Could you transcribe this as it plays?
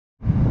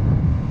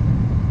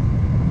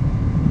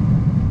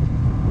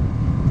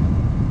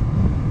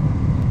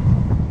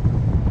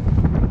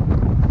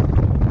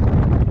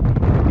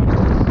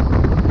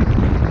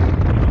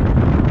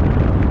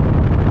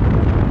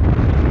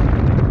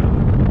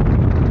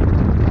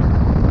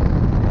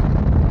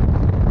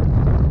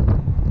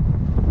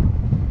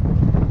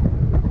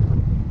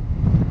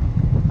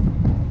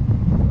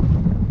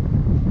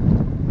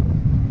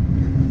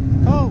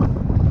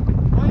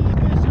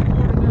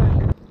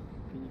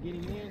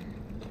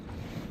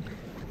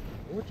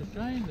it's a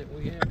shame that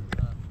we have,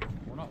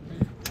 we're not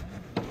fishing.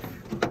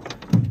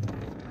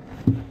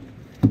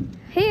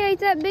 He ate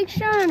that big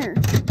shiner.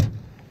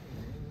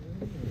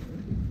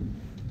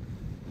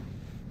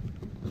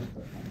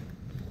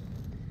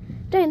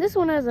 Dang, this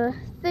one has a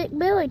thick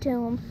belly to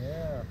him.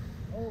 Yeah.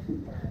 Oh,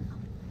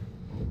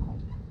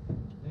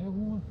 there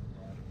one.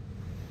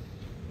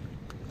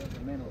 Just a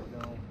minute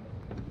ago.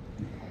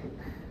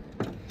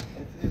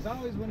 It's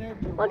always whenever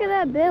you're Look at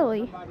that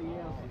belly. somebody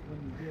else is when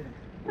you get them.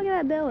 Look at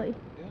that belly.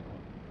 Yeah.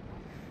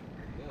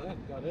 Yeah,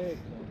 that's got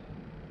eggs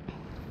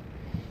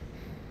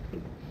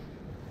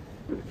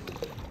on it.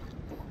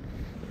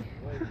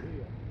 Wait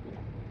here.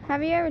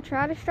 Have you ever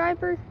tried a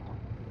striper?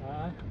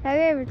 Have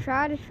you ever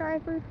tried a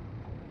striper?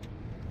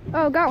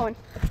 Oh, got one.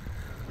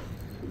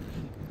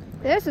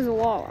 This is a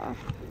walleye.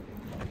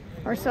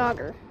 Or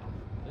sauger.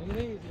 Take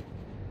it easy.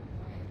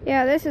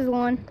 Yeah, this is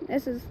one.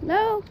 This is,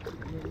 no.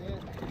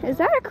 Is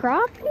that a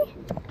crappie?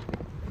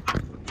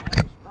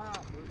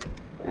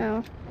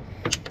 Oh.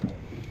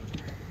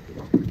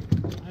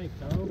 Hey,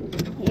 Cole.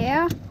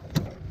 Yeah?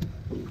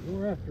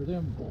 We're after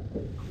them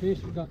fish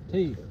that got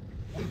teeth.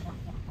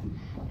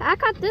 I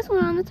caught this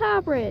one on the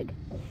top rig.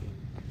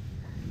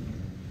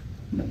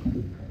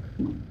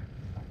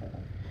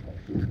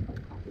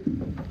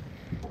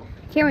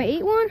 Can we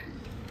eat one?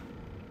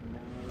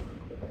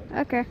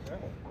 Okay.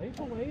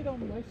 People eat them.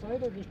 They say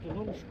they're just a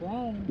little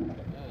strong.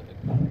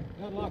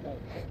 Got like a,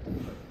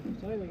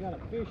 say they got a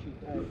fishy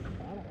taste. I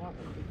don't like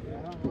a, I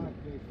don't like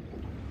fishy.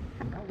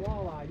 That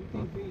walleye, you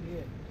can't beat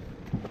it.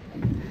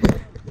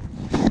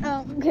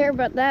 I don't care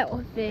about that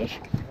one fish.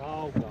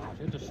 Oh gosh,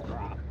 it's a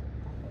stripe.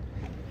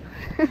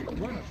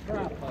 Run a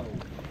stripe hole.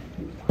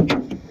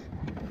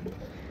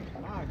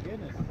 My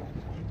goodness.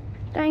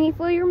 Dang, you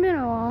flew your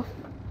minnow off.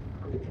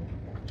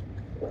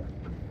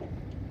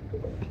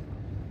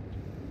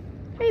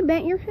 Hey,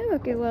 bent your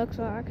hook, it looks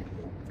like.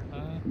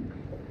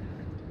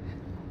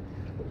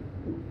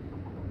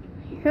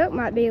 Your hook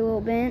might be a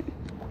little bent.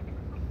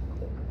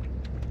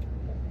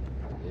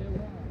 Yeah,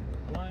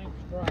 blank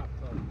stripe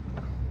hole.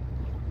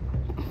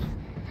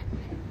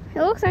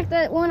 It looks like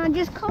that one I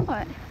just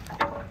caught.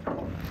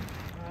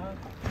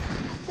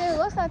 Dude, it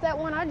looks like that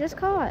one I just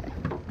caught.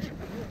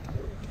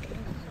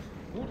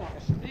 Look like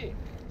a stick.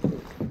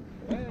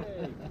 Hey.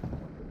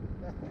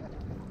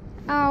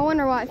 Oh, I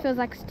wonder why it feels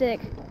like a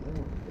stick.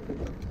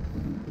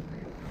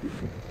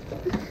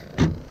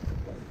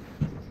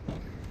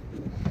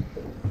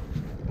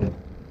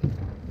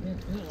 It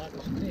feels like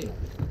a stick.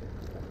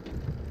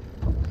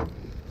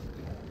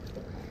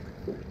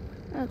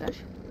 Oh gosh.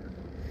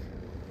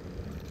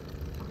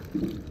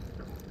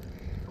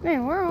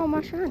 Man, where are all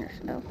my shiners?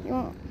 Oh, you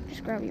want?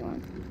 Just grab you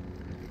one.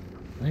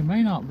 There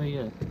may not be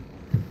any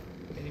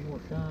more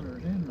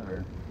shiners in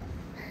there.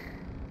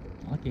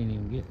 I can't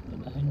even get the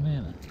dang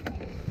minute.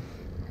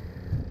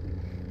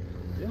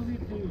 They'll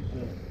get these.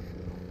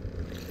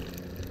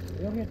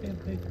 They'll get them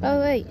things. Oh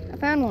wait, I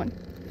found one.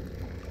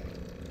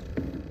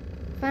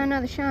 Found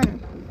another shiner.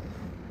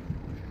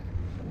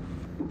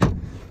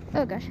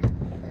 Oh gosh.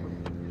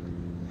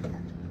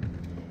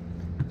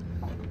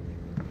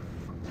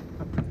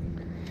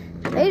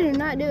 They do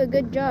not do a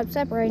good job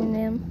separating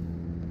them.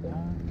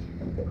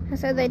 I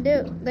said they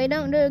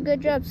don't do a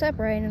good job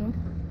separating them.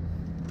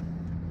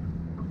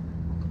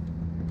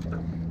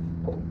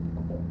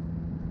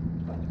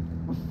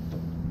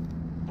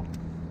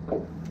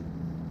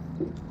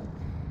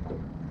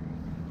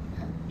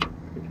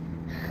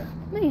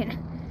 Man,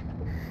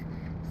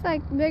 it's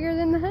like bigger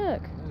than the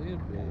hook. That is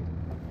big.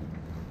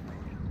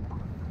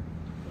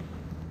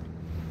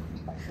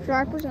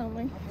 Stripers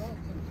only. I brought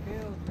some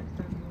scales next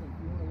time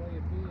you want to weigh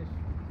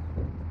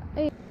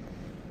a fish.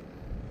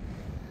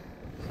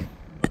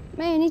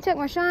 Man, he took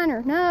my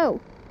shiner. No.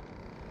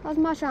 That was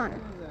my shiner.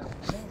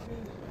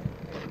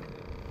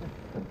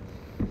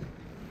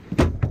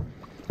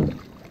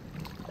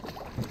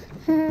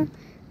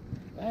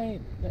 Hey,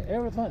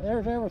 everything,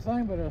 there's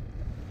everything but a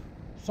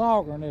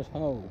sauger in this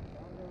hole.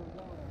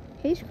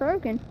 He's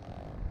croaking.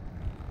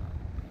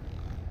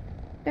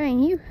 Dang,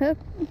 you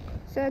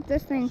set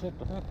this thing. Set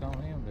the hook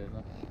on him, didn't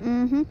I?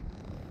 Mm-hmm.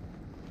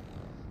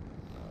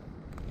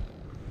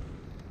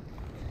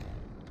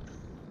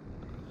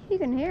 You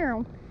can hear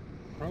him.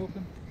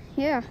 Croaking?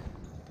 Yeah.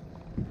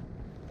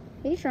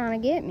 He's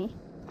trying to get me.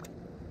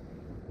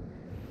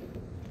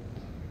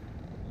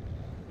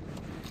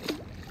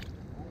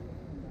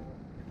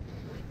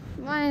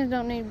 Lines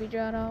don't need to be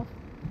dried off.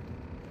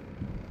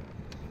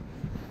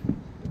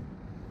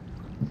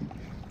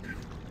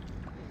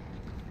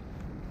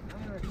 I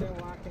don't understand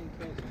why I can't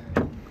catch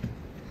him.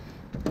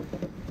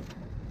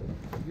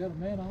 You got a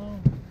man on?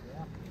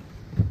 Yeah.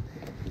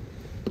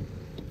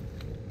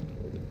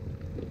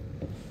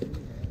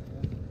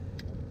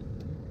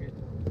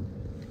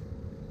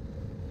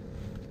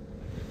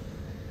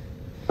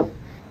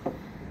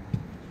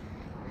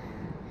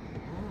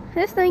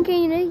 This thing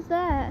can't eat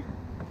that.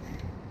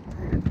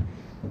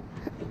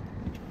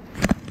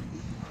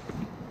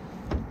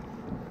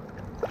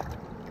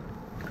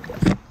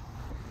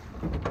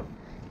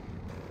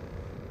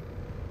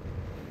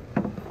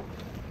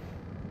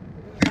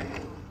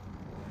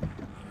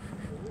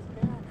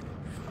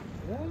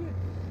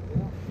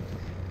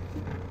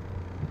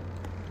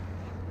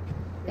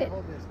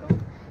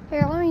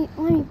 Here,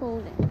 let me pull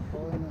it in.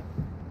 Pull in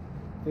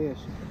the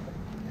fish.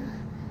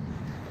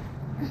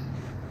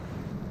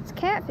 It's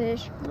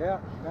catfish. Yeah,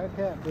 got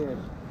catfish.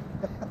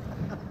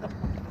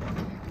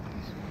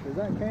 Does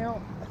that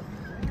count?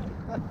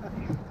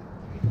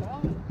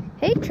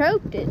 He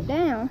choked it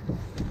down.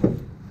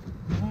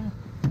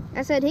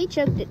 I said he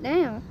choked it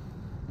down.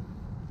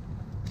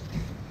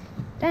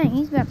 Dang,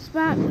 he's about to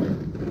spot me.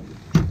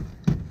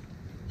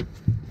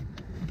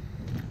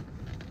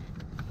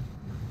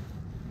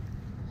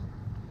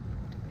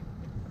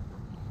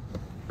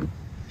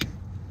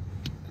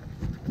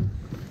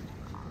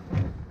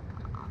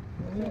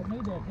 We don't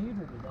need that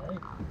heater today.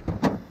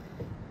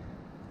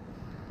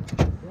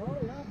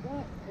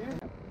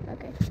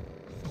 Okay.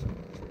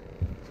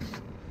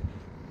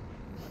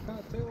 I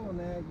can't tell on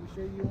that. You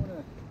sure you want to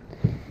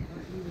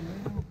eat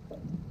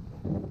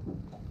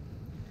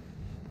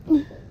a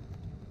minnow?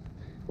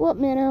 What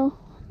minnow?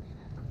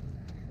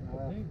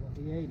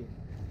 He ate it.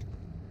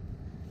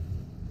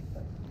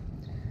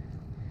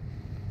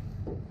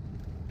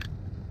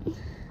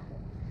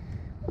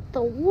 What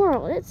the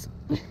world?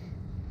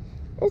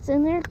 It's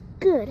in there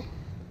good. There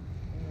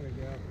we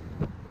go.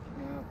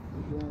 Now,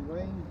 you want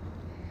rain?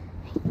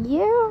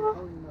 Yeah.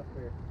 Hold him up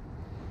there.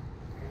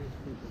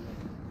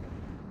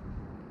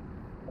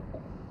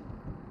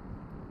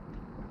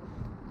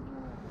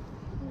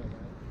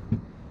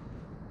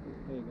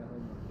 There you go. Hold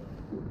him up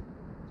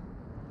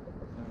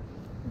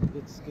there.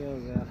 Get the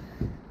scales out.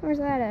 Where's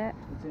that at?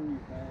 It's in your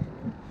bag.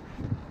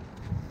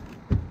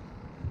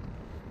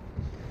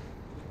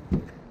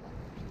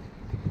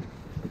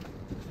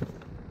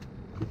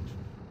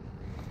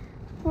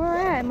 Where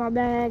at in my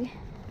bag?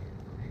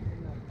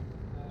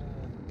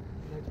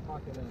 Next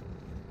pocket up.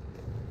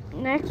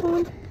 Next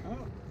one? Oh,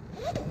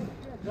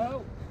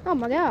 go. Oh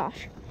my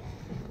gosh.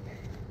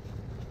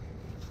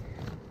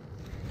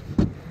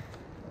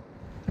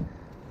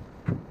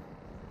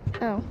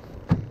 Oh.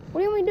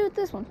 What do you want me to do with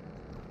this one?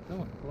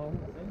 Come on, blow him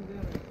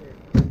down right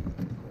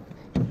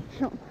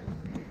there. Oh.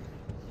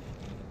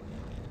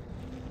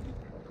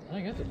 I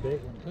think that's a big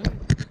one too.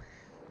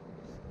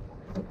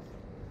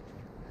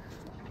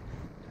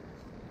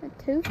 A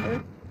twofer.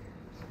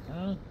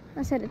 Huh?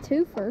 I said a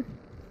twofer.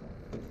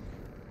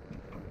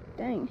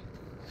 Dang.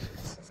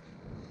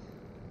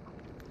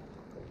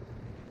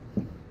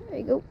 There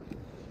you go.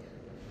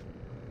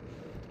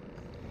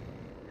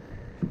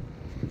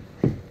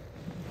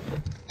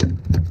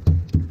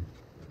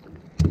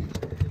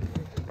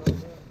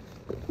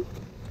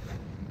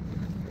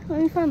 Let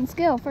me find the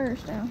scale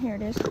first. Oh, here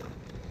it is.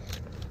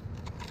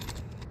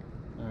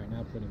 Alright,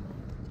 now put him on.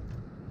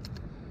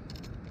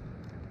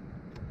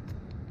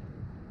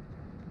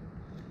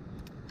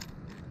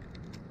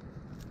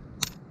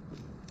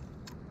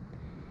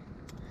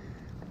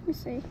 Let me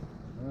see.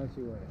 How much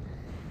you weigh?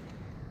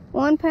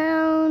 1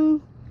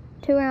 pound,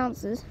 2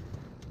 ounces.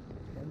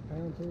 1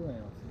 pound, 2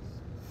 ounces.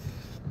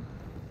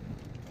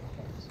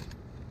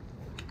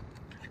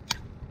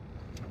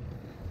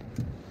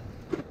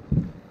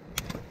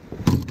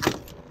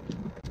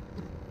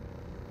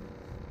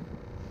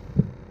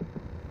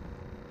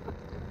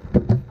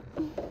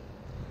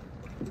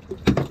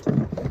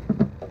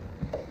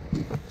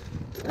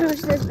 How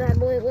much this bad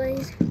boy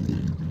weighs?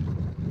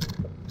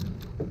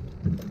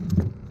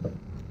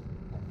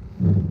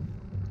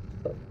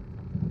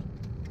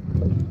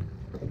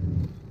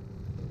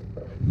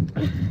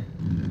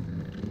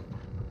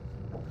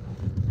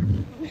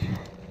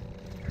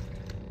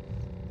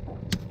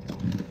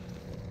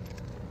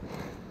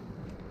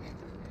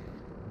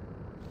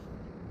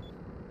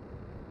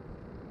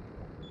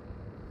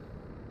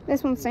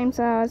 This one's same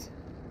size.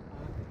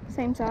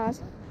 Same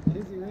size.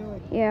 Is he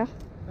really? Yeah.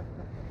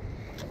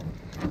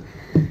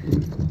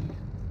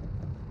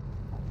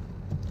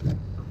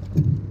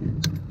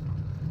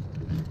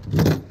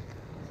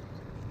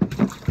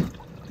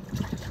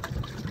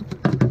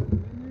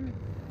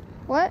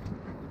 What? You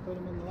put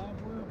him in the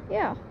live well?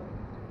 Yeah.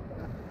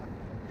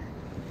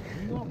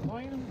 You gonna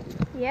clean him?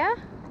 Yeah?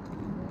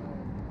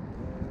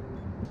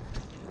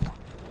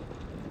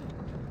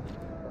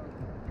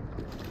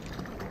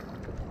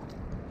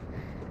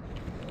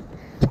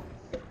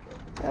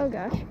 Oh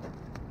gosh.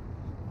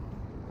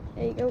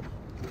 There you go.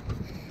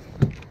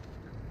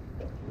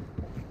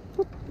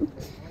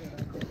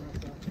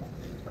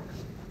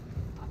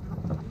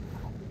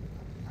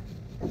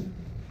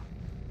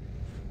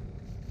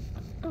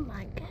 Oh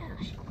my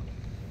gosh.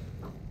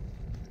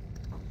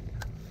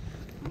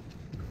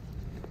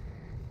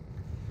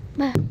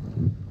 Got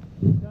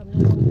a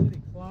little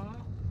bitty claw.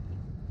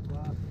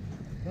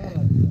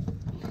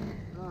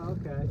 Oh,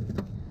 okay.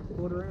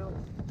 1/4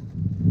 ounce.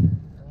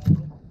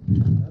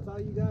 That's all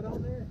you got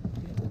on there?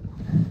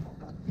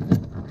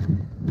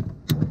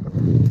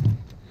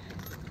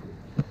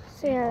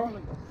 So yeah,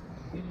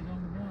 Get it on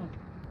the gun.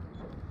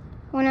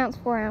 1 ounce,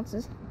 4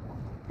 ounces.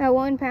 No,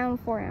 1 pound,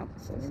 4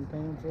 ounces. 1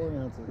 pound, 4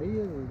 ounces. He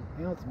is an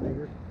ounce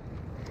bigger.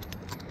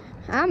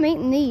 I'm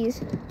eating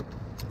these.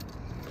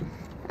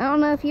 I don't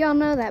know if y'all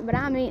know that, but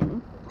I'm eating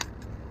them.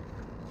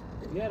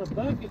 If you had a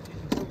bucket, you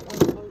could put one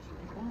closer to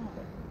the pond.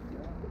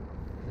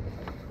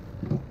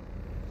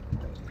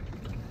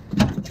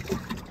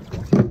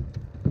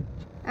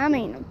 I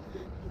mean,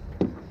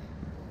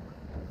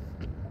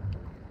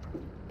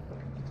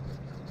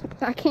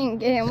 I can't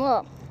get him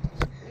up.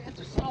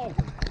 That's a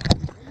Sauger.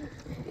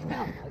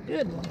 Yeah, a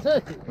good one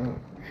too.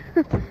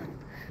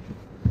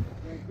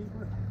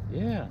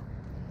 Yeah.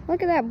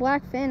 Look at that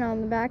black fin on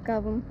the back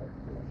of him.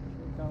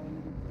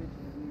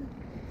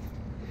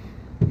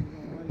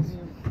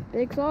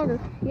 Big Sauger.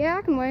 Yeah,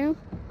 I can weigh him.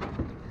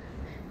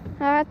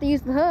 I have to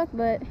use the hook,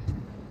 but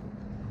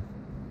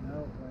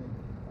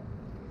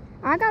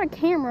I got a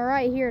camera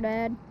right here,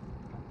 Dad.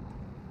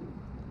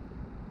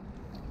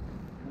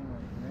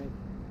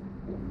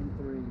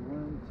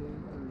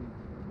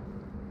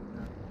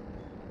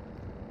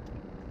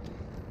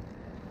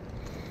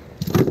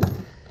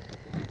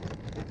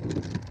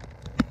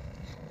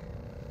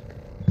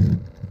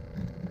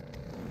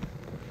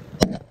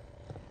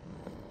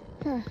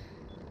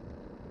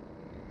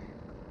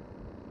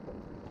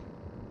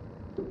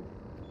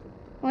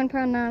 £1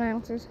 pound 9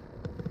 ounces.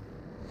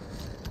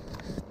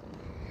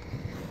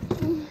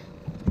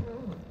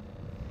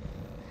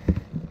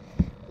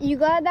 You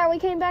glad that we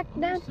came back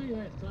down? See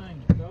that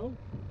thing, Joe?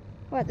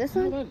 What, this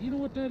one? You know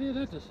what that is?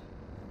 That's Is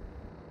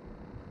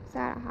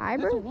that a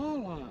hybrid? that's a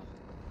walleye.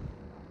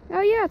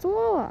 Oh yeah, it's a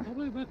walleye. I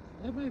believe that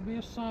may be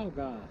a Sauger.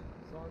 Sauger?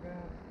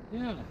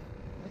 Yeah. It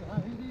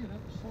is.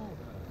 That's a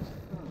Sauger.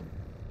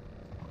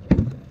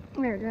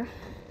 There we go.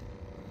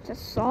 It's a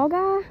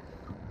Sauger?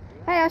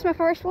 Hey, that's my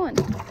first one.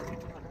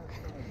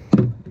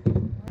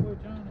 Boy,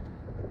 Johnny,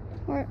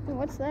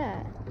 What's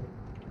that?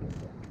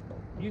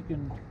 you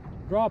can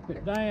drop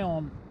it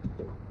down,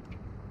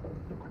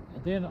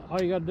 and then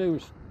all you got to do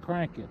is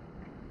crank it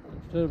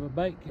instead of a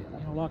bait,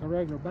 like a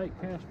regular bait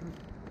caster.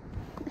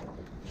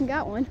 You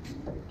got one.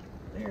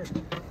 There.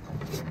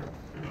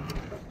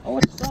 Oh,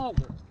 it's a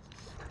Sauger.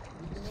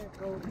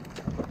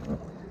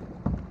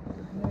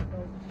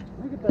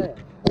 Look at that.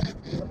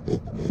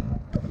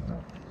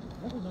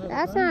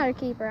 That's not a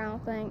keeper, I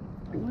don't think.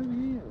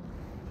 Maybe it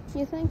is.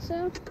 You think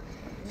so?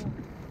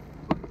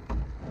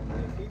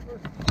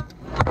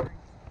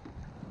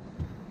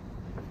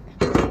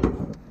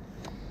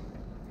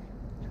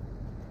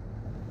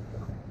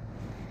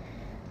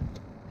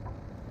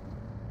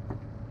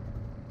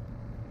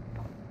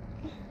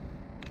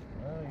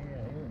 Oh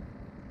yeah,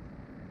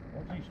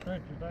 once he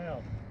stretches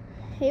out.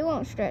 He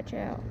won't stretch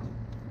out.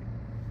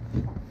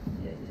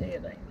 Yeah, his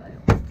head ain't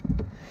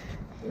down.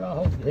 I'll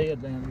hold his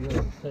head down to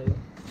your tail.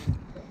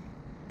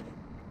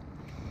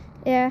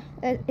 Yeah,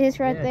 it's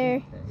right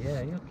there.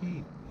 Yeah, he'll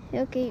keep.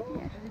 He'll keep.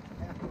 Yeah.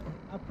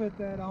 I put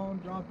that on,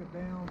 drop it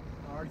down.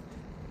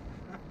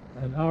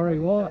 And already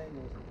what?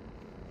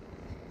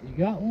 You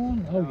got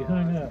one? Oh, you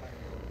hung up.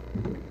 I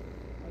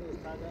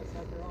just tied that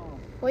sucker on.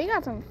 Well, you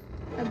got some.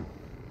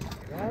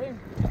 Got him?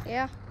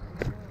 Yeah.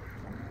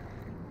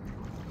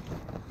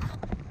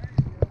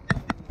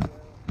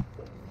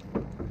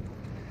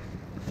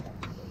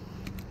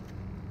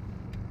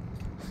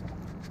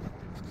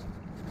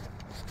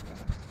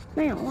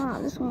 Man, wow,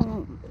 this one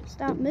won't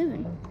stop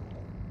moving. I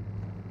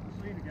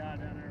seen a guy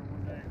down there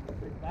one day with a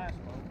big bass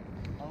boat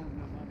holding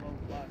them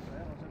unloaded by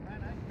himself. I said, man,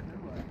 I ain't gonna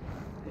do that.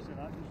 He said,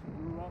 I just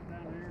grew up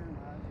down here and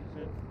he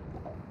said,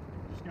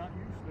 just got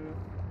used to it.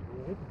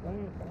 Yeah, it's a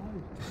bad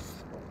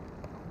place.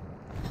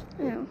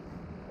 Yeah.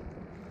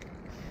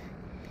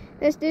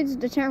 This dude's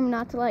determined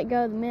not to let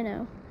go of the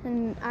minnow,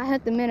 and I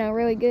hooked the minnow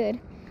really good.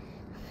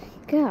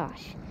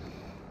 Gosh.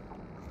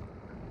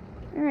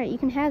 All right, you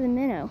can have the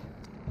minnow,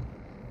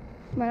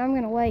 but I'm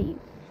gonna weigh you.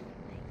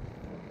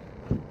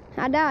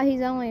 I doubt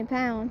he's only a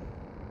pound.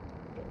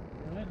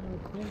 Yeah, that little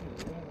thing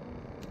is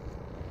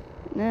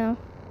that. No.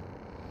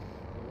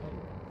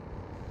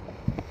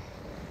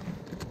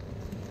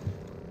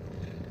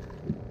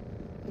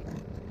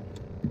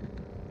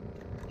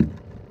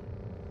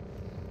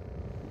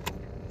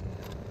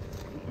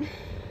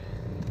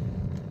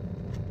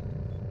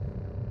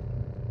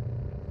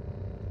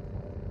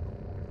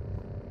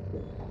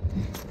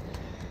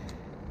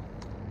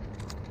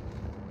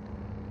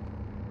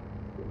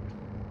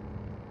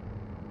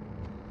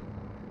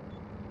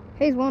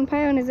 He's 1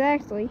 pound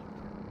exactly.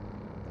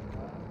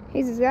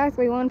 He's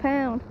exactly 1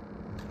 pound. How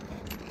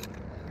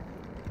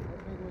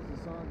big was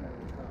the song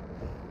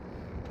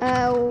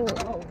that Oh,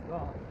 Oh,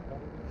 God.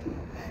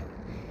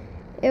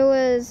 it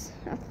was,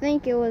 I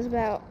think it was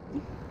about,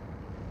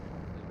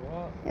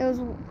 What? it was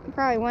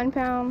probably 1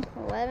 pound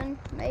 11,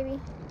 maybe.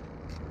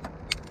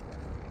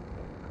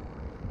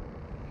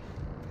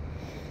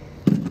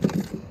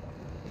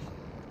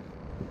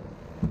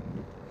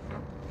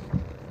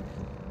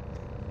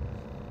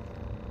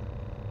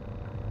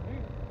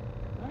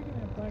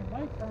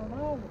 They turn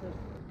on because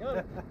go.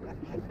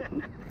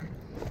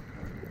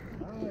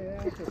 Oh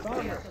yeah, it's a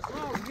song. It's a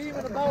song. Give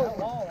him the boat.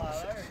 Walleye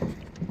there.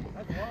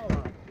 That's a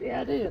walleye.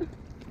 Yeah, I did.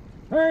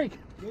 Hurry!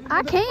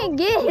 I can't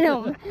get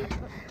him.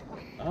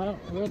 I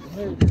don't know what to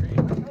do.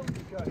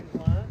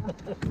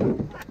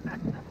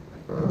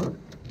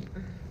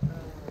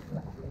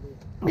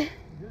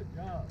 Good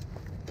job.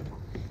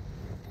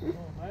 You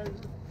want to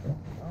measure?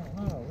 I don't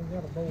know. We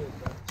got a board.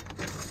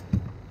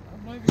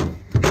 Maybe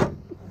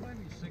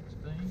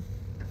 16.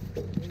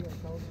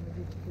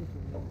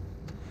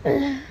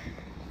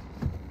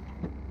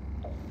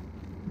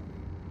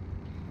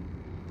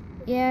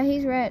 Yeah,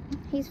 he's right.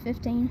 He's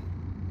 15.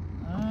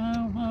 I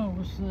don't know.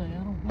 Let's see.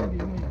 I don't think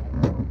he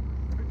will.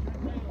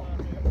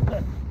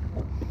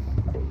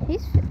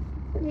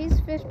 He's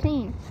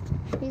 15.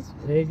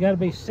 He's got to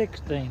be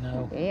 16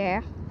 though.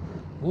 Yeah.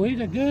 Well,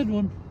 he's a good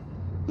one.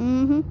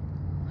 Mm-hmm.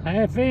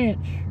 Half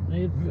inch.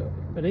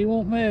 But he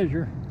won't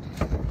measure.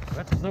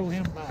 Let's throw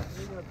him back.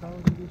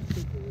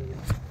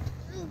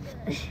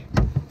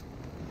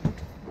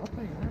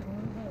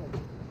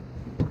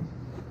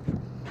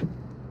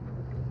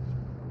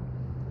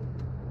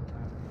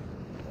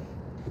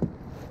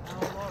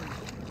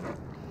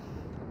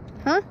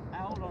 Huh?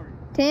 How old are you?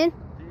 10? 10.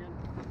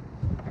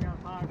 I got a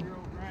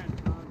 5-year-old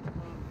grandson.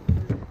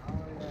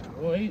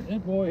 Well,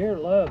 this boy here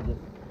loves it.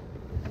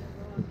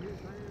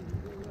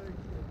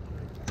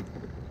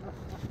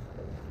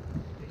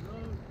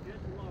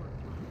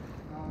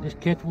 Just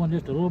catch one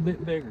just a little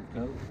bit bigger,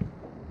 Coach.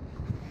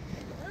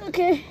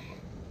 Okay.